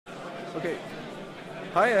Okay.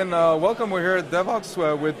 Hi, and welcome. We're here at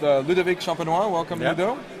Devoxx with Ludovic Champenois. Welcome,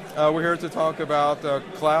 Ludo. We're here to talk about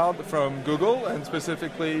cloud from Google, and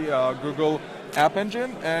specifically Google App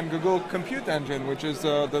Engine and Google Compute Engine, which is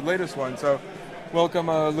the latest one. So, welcome,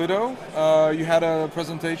 Ludo. You had a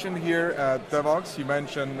presentation here at Devoxx. You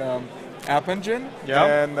mentioned App Engine,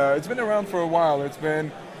 and it's been around for a while. It's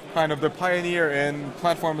been kind of the pioneer in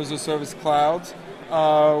platform as a service clouds.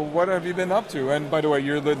 What have you been up to? And by the way,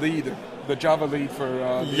 you're the lead, the Java lead for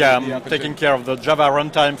the I'm taking care of the Java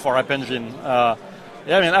runtime for App Engine.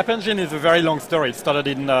 App Engine is a very long story. It started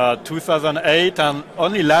in 2008, and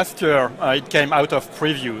only last year it came out of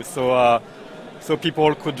preview. So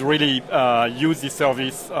people could really use this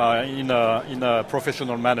service in a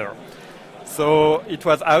professional manner. So it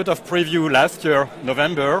was out of preview last year,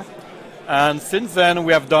 November. And since then,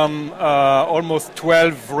 we have done almost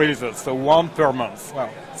 12 releases, so one per month. Wow.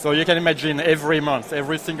 So you can imagine every month,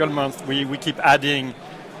 every single month, we keep adding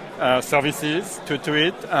services to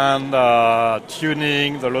it and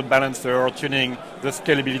tuning the load balancer, tuning the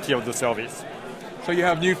scalability of the service. So you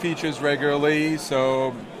have new features regularly,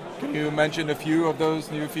 so can you mention a few of those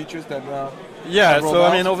new features that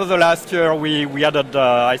over the last year, we added,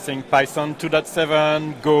 I think, Python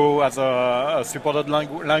 2.7, Go as a supported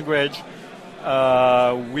language.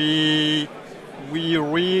 We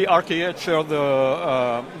re-architectured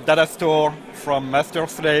the data store from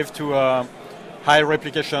master-slave to a high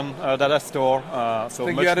replication data store. I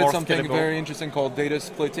think you added something very interesting called data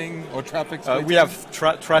splitting or traffic splitting. We have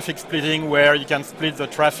traffic splitting where you can split the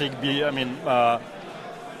traffic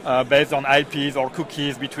based on IPs or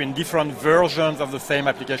cookies between different versions of the same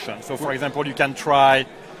application. So, for example, you can try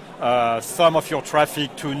some of your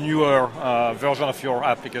traffic to newer version of your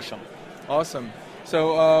application. Awesome.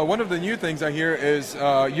 So one of the new things I hear is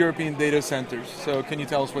European data centers. So can you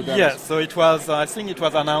tell us what that is? Yes, so it was, I think it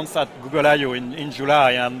was announced at Google I/O in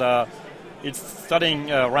July, and it's starting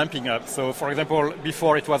ramping up. So for example,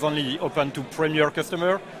 before it was only open to premier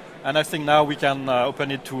customer, and I think now we can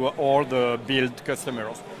open it to all the build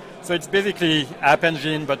customers. So it's basically App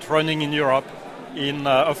Engine, but running in Europe in,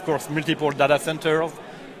 of course, multiple data centers,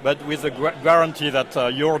 but with the guarantee that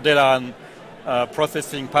your data and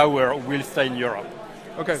processing power will stay in Europe.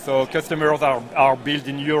 Okay. So customers are built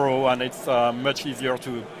in Euro, and it's much easier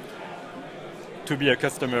to be a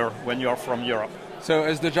customer when you are from Europe. So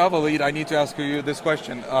as the Java lead, I need to ask you this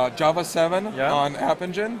question. Java 7 on App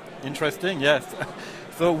Engine? Interesting, yes.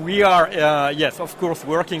 So we are, yes, of course,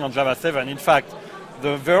 working on Java 7. In fact,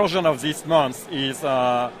 the version of this month is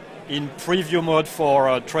in preview mode for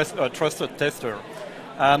a trusted tester.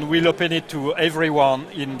 And we'll open it to everyone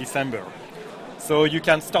in December. So you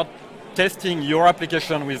can start testing your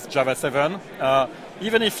application with Java 7.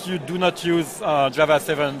 Even if you do not use Java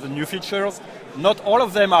 7, the new features, not all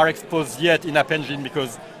of them are exposed yet in App Engine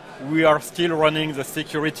because we are still running the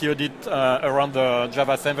security audit around the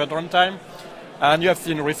Java 7 runtime. And you have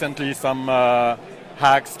seen recently some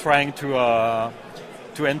hacks trying to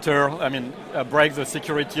break the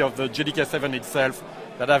security of the JDK 7 itself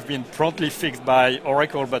that have been promptly fixed by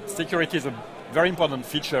Oracle. But security is a very important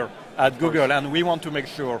feature at Google, and we want to make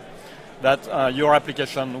sure that your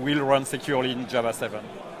application will run securely in Java 7.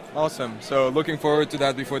 Awesome. So looking forward to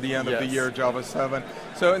that before the end of the year, Java 7.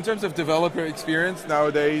 So in terms of developer experience,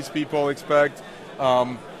 nowadays people expect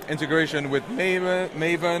integration with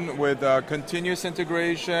Maven, with continuous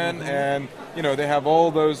integration, and they have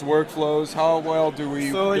all those workflows. How well do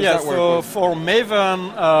we? So for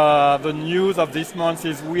Maven, the news of this month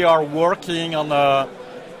is we are working on.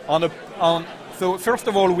 So first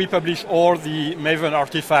of all, we publish all the Maven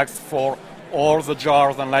artifacts for all the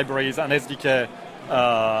jars and libraries and SDK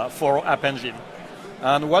for App Engine.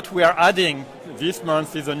 And what we are adding this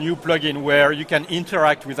month is a new plugin where you can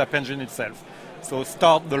interact with App Engine itself. So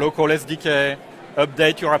start the local SDK,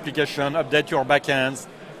 update your application, update your backends,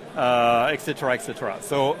 etc., etc.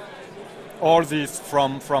 So all this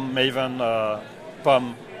from Maven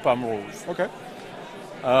POM rules. Okay.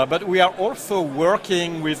 But we are also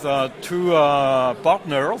working with two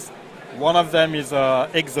partners. One of them is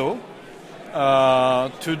Exo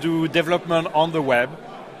to do development on the web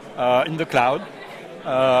in the cloud.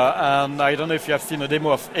 And I don't know if you have seen a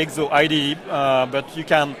demo of Exo IDE, but you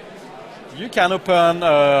can open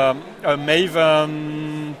a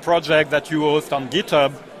Maven project that you host on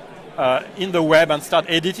GitHub in the web and start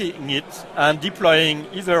editing it and deploying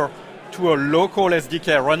either to a local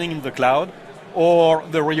SDK running in the cloud or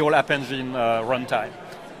the real App Engine runtime.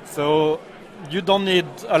 So you don't need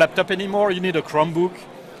a laptop anymore, you need a Chromebook.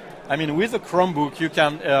 I mean, with a Chromebook, you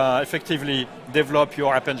can effectively develop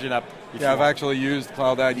your App Engine app Yeah, I've actually used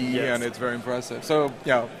Cloud IDE, yes. and it's very impressive. So,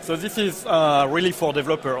 yeah. So this is really for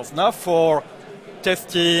developers. Now for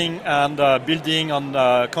testing and building on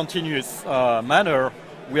a continuous manner,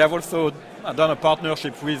 we have also done a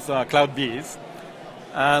partnership with CloudBees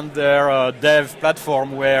and their dev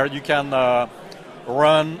platform where you can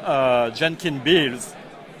run Jenkins builds,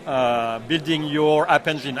 building your App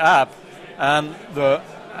Engine app, and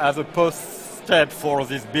as a post step for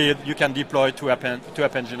this build, you can deploy to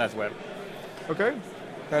App Engine as well. Okay,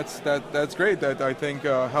 that's great. That I think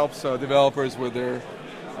helps developers with their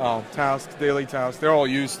tasks, daily tasks. They're all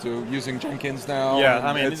used to using Jenkins now. Yeah,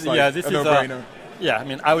 I mean, it's like this a is no-brainer. Yeah, I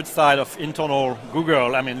mean, outside of internal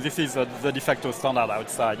Google, I mean, this is the de facto standard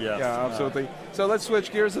outside, yes. Yeah, absolutely. So let's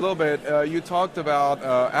switch gears a little bit. You talked about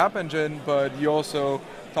App Engine, but you also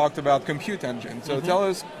talked about Compute Engine. So tell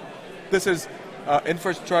us, this is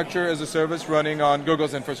infrastructure as a service running on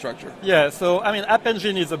Google's infrastructure. Yeah, so, I mean, App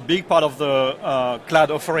Engine is a big part of the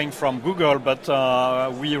cloud offering from Google, but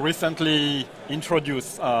we recently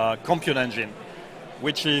introduced Compute Engine,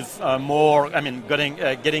 which is more, I mean,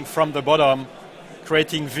 getting from the bottom,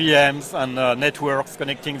 creating VMs and networks,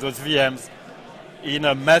 connecting those VMs in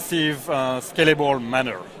a massive, scalable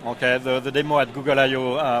manner. Okay, the demo at Google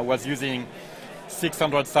I/O was using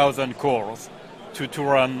 600,000 cores to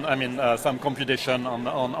run, I mean, some computation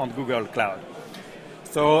on Google Cloud.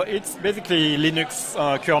 So it's basically Linux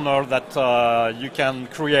kernel that you can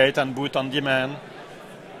create and boot on demand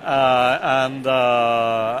and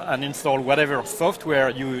install whatever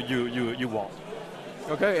software you want.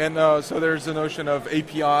 Okay, and so there's a notion of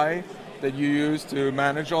API that you use to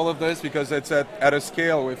manage all of this, because it's at a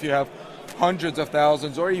scale. If you have hundreds of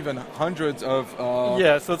thousands or even hundreds of...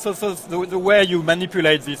 Yeah, so the way you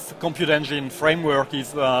manipulate this Compute Engine framework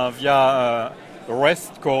is via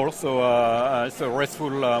REST call, so it's a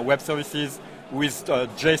RESTful web services with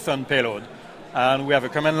JSON payload. And we have a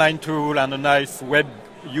command line tool and a nice web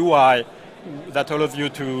UI that allows you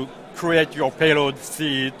to create your payload,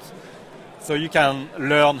 see it, so you can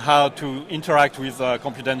learn how to interact with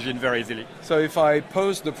Compute Engine very easily. So if I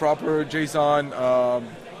post the proper JSON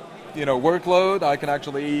workload, I can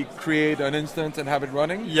actually create an instance and have it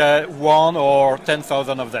running? Yeah, 1 or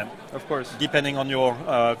 10,000 of them. Of course. Depending on your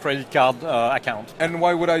credit card account. And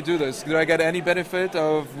why would I do this? Do I get any benefit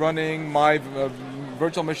of running my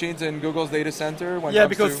virtual machines in Google's data center? Yeah,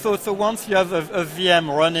 because so once you have a VM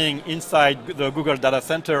running inside the Google data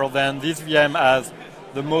center, then this VM has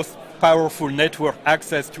the most powerful network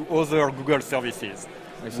access to other Google services,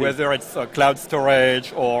 whether it's cloud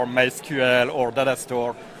storage or MySQL or data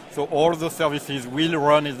store. So all those services will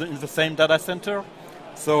run in the same data center,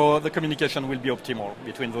 so the communication will be optimal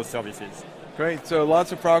between those services. Great, so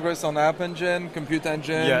lots of progress on App Engine, Compute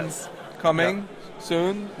Engine coming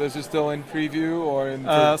soon. This is still in preview or in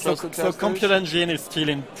so Compute Engine is still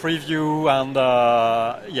in preview and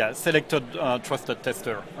selected trusted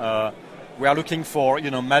tester. We are looking for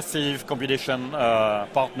massive computation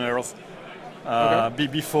partners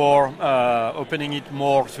before opening it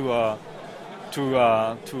more to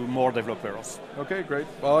more developers. Okay, great.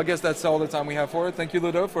 Well, I guess that's all the time we have for it. Thank you,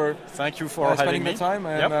 Ludo, for spending the time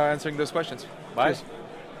and answering those questions. Bye. Cheers.